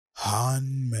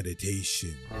Han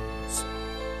Meditations.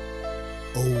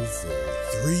 Over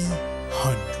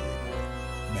 300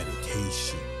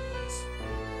 meditations.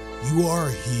 You are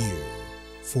here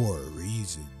for a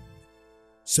reason.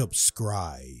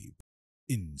 Subscribe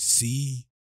and see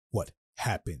what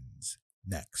happens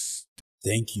next.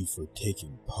 Thank you for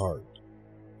taking part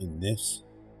in this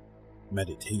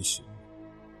meditation.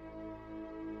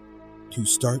 To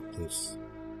start this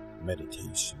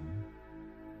meditation,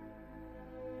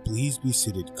 please be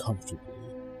seated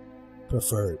comfortably,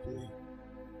 preferably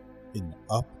in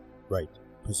upright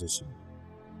position,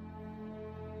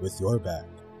 with your back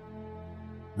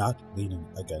not leaning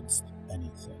against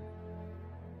anything,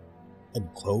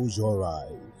 and close your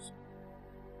eyes,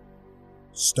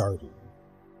 starting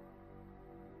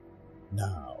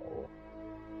now.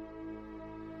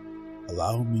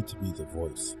 Allow me to be the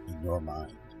voice in your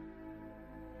mind,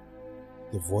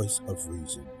 the voice of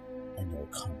reason in your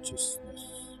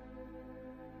consciousness.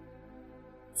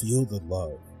 Feel the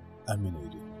love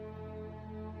emanating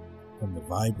from the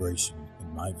vibration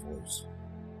in my voice.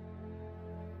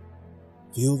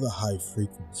 Feel the high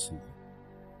frequency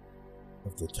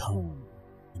of the tone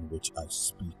in which I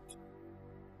speak.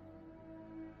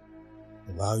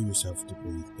 Allow yourself to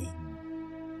breathe in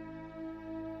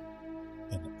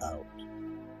and out,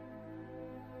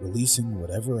 releasing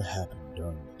whatever happened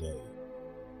during the day.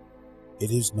 It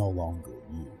is no longer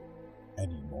you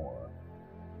anymore.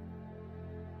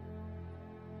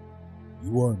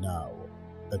 You are now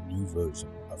a new version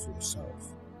of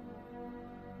yourself,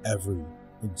 every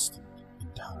instant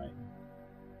in time.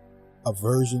 A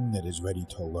version that is ready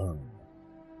to learn,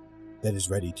 that is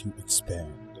ready to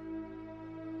expand,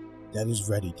 that is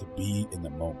ready to be in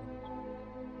the moment,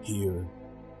 here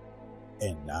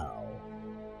and now.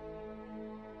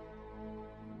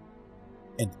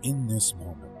 And in this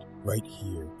moment, right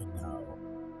here and now,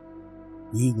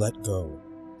 we let go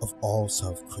of all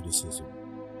self-criticism.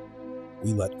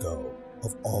 We let go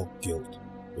of all guilt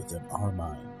within our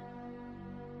mind,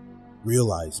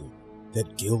 realizing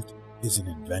that guilt is an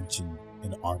invention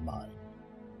in our mind,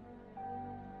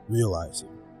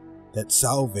 realizing that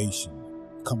salvation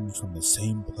comes from the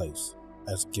same place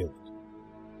as guilt,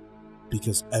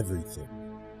 because everything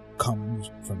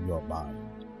comes from your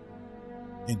mind,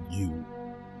 and you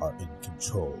are in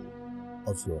control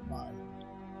of your mind.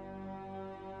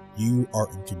 You are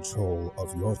in control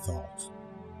of your thoughts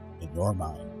in your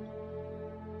mind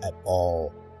at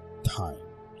all times.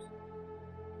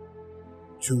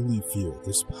 Truly feel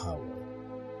this power.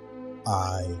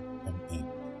 I am in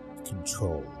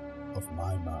control of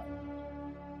my mind.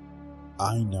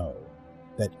 I know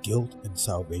that guilt and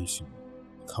salvation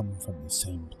come from the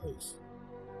same place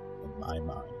in my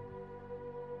mind.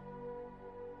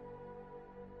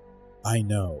 I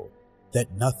know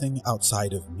that nothing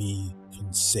outside of me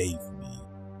can save me.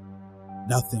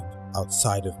 Nothing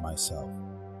outside of myself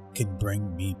can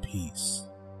bring me peace.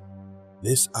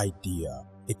 This idea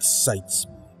excites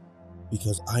me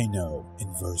because I know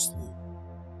inversely,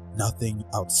 nothing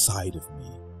outside of me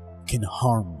can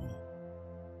harm me.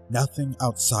 Nothing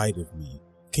outside of me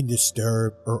can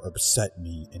disturb or upset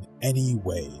me in any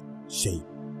way, shape,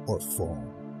 or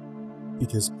form,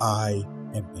 because I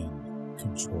am in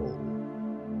control.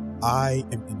 I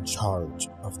am in charge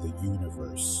of the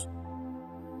universe.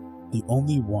 The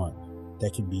only one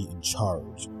that can be in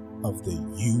charge of the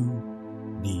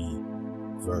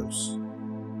universe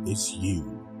is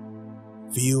you.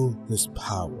 Feel this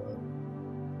power.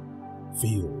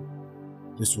 Feel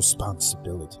this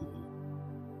responsibility.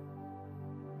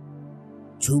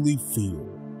 Truly feel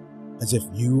as if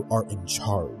you are in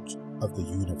charge of the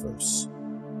universe.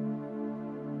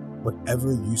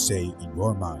 Whatever you say in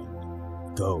your mind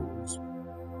goes,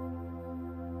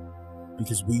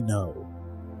 because we know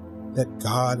that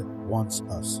God wants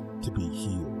us to be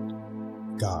healed.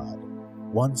 God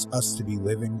wants us to be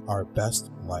living our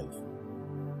best life.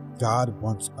 God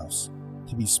wants us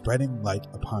to be spreading light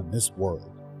upon this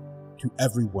world to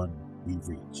everyone we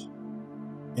reach.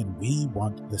 And we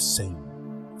want the same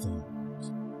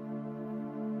things.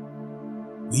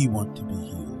 We want to be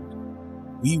healed.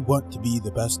 We want to be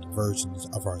the best versions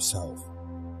of ourselves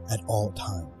at all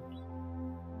times.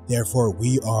 Therefore,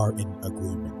 we are in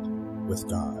agreement with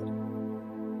God.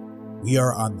 We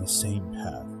are on the same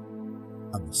path,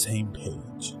 on the same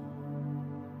page,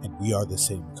 and we are the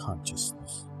same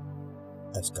consciousness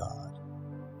as God.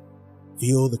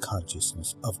 Feel the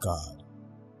consciousness of God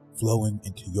flowing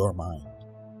into your mind,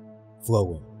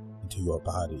 flowing into your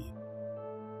body,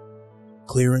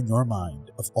 clearing your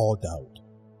mind of all doubt,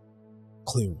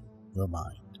 clearing your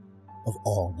mind of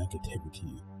all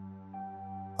negativity,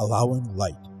 allowing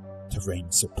light to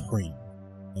reign supreme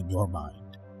in your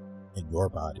mind, in your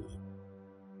body.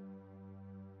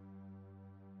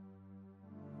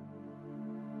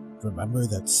 Remember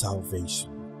that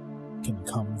salvation can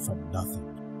come from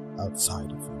nothing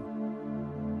outside of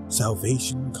you.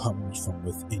 Salvation comes from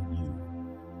within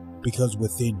you, because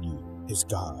within you is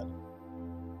God.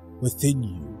 Within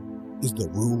you is the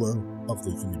ruler of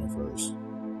the universe.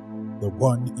 The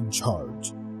one in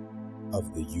charge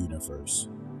of the universe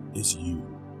is you.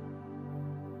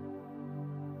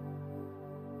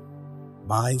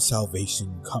 My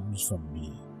salvation comes from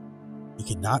me. It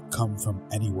cannot come from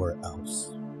anywhere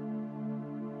else.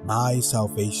 My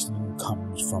salvation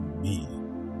comes from me.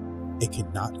 It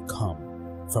cannot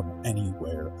come from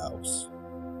anywhere else.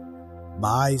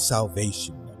 My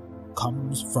salvation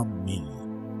comes from me.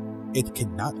 It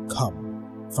cannot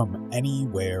come from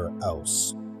anywhere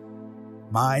else.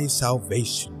 My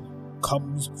salvation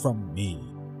comes from me.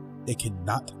 It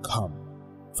cannot come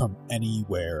from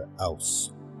anywhere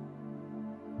else.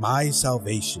 My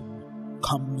salvation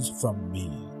comes from me.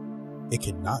 It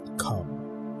cannot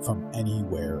come from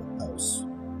anywhere else.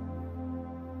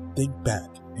 Think back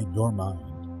in your mind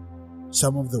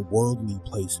some of the worldly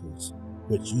places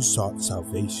which you sought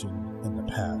salvation in the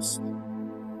past.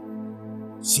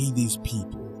 See these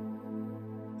people,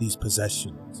 these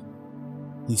possessions,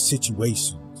 these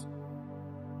situations,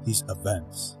 these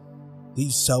events,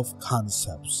 these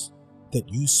self-concepts that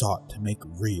you sought to make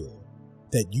real,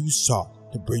 that you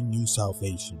sought to bring you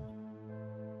salvation.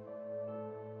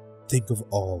 Think of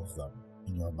all of them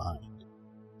in your mind.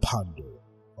 Ponder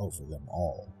over them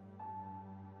all,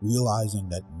 realizing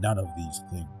that none of these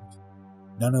things,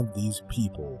 none of these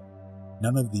people,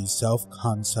 none of these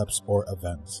self-concepts or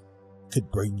events could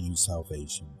bring you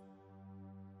salvation.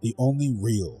 The only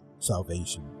real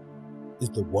salvation is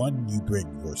the one you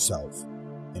bring yourself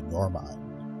in your mind.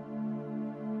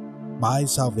 My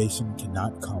salvation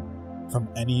cannot come from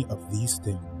any of these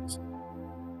things.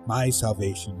 My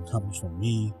salvation comes from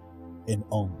me and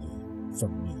only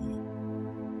from me.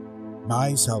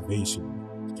 My salvation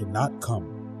cannot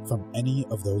come from any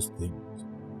of those things.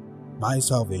 My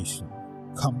salvation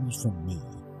comes from me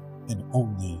and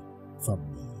only from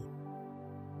me.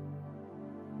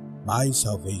 My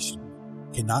salvation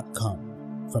cannot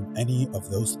come from any of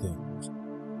those things.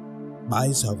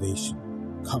 My salvation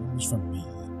comes from me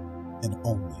and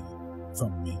only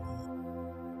from me.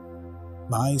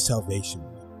 My salvation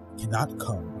cannot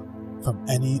come from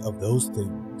any of those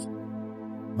things.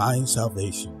 My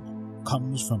salvation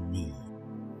comes from me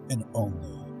and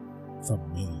only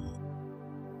from me.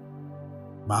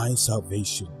 My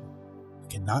salvation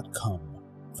cannot come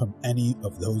from any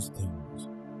of those things.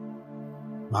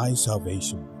 My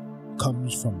salvation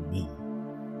comes from me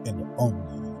and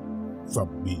only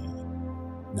from me.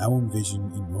 Now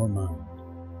envision in your mind,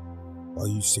 while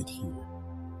you sit here,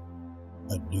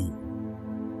 anew,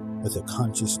 with a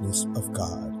consciousness of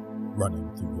God running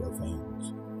through your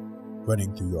veins,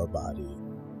 running through your body,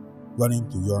 running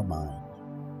through your mind,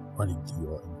 running through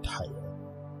your entire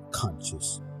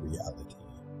conscious reality.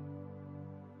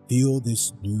 Feel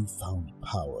this newfound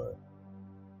power,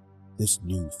 this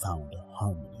newfound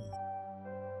harmony,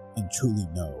 and truly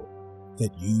know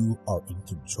that you are in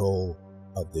control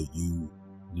of the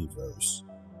universe.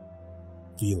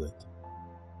 Feel it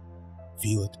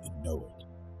and know it.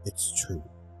 It's true.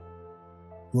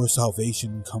 Your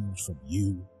salvation comes from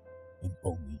you and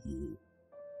only you,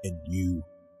 and you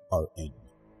are in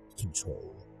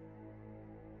control.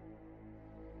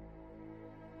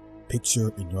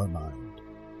 Picture in your mind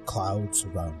clouds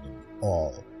surrounding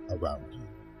all around you.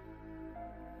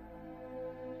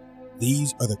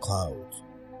 These are the clouds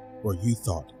where you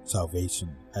thought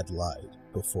salvation had lied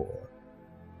before.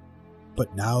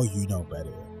 But now you know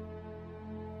better.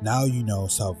 Now you know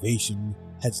salvation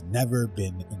has never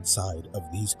been inside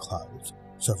of these clouds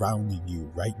surrounding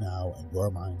you right now in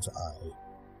your mind's eye.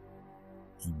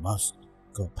 You must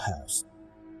go past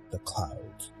the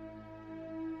clouds.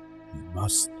 You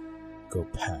must go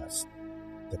past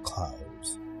the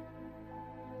clouds.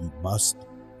 You must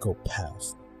go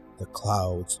past the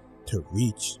clouds to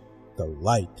reach the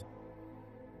light.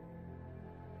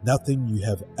 Nothing you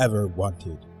have ever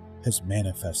wanted has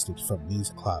manifested from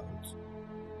these clouds.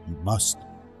 You must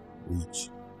reach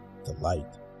the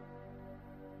light.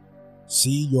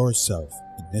 See yourself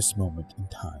in this moment in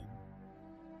time,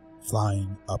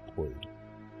 flying upward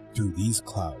through these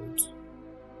clouds,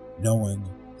 knowing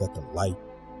that the light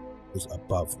is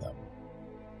above them,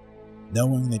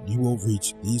 knowing that you will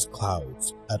reach these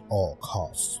clouds at all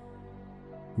costs.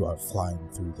 You are flying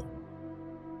through them.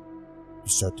 You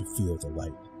start to feel the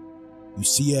light. You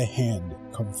see a hand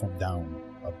come from down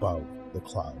above the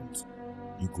clouds.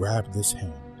 You grab this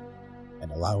hand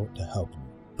and allow it to help you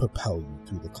propel you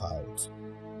through the clouds,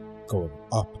 going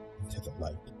up into the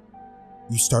light.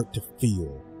 You start to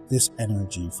feel this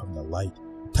energy from the light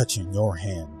touching your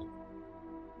hand,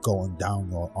 going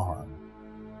down your arm,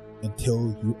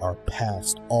 until you are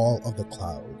past all of the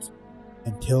clouds,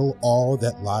 until all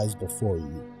that lies before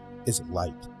you is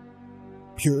light,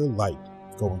 pure light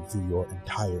going through your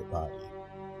entire body,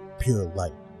 pure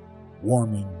light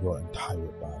warming your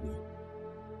entire body,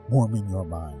 warming your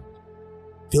mind,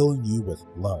 filling you with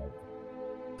love,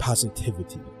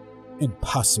 positivity, and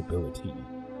possibility.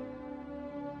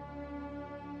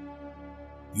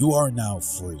 You are now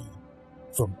free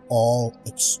from all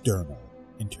external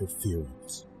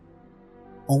interference.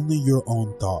 Only your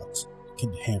own thoughts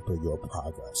can hamper your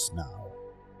progress now.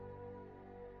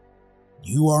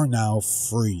 You are now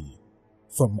free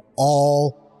from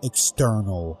all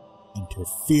external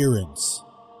interference.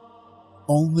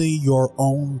 Only your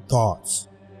own thoughts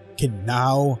can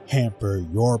now hamper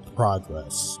your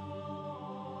progress.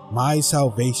 My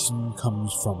salvation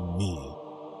comes from me.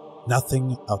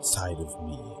 Nothing outside of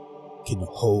me can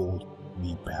hold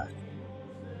me back.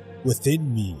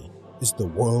 Within me is the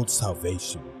world's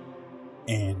salvation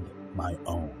and my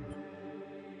own.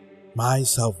 My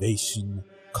salvation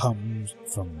comes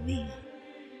from me.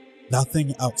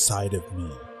 Nothing outside of me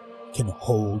can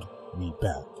hold me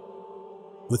back.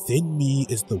 Within me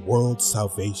is the world's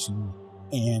salvation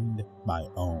and my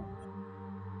own.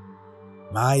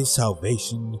 My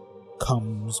salvation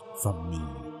comes from me.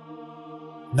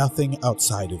 Nothing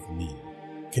outside of me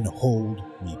can hold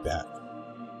me back.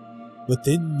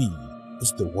 Within me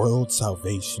is the world's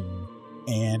salvation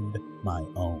and my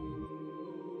own.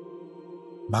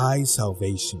 My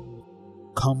salvation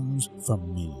comes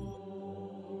from me.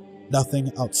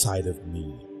 Nothing outside of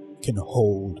me can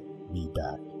hold me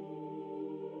back.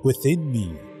 Within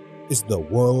me is the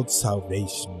world's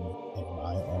salvation and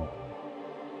my own.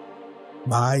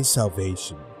 My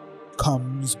salvation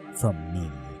comes from me.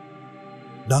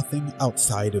 Nothing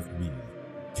outside of me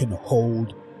can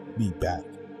hold me back.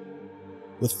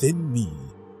 Within me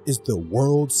is the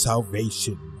world's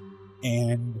salvation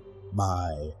and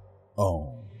my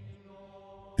own.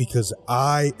 Because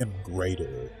I am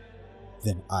greater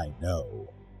than I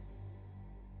know.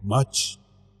 Much,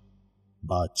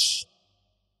 much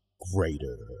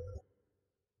greater.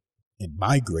 And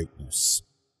my greatness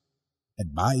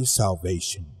and my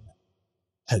salvation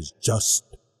has just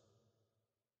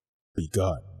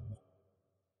begun.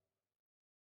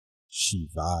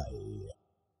 Shivaya.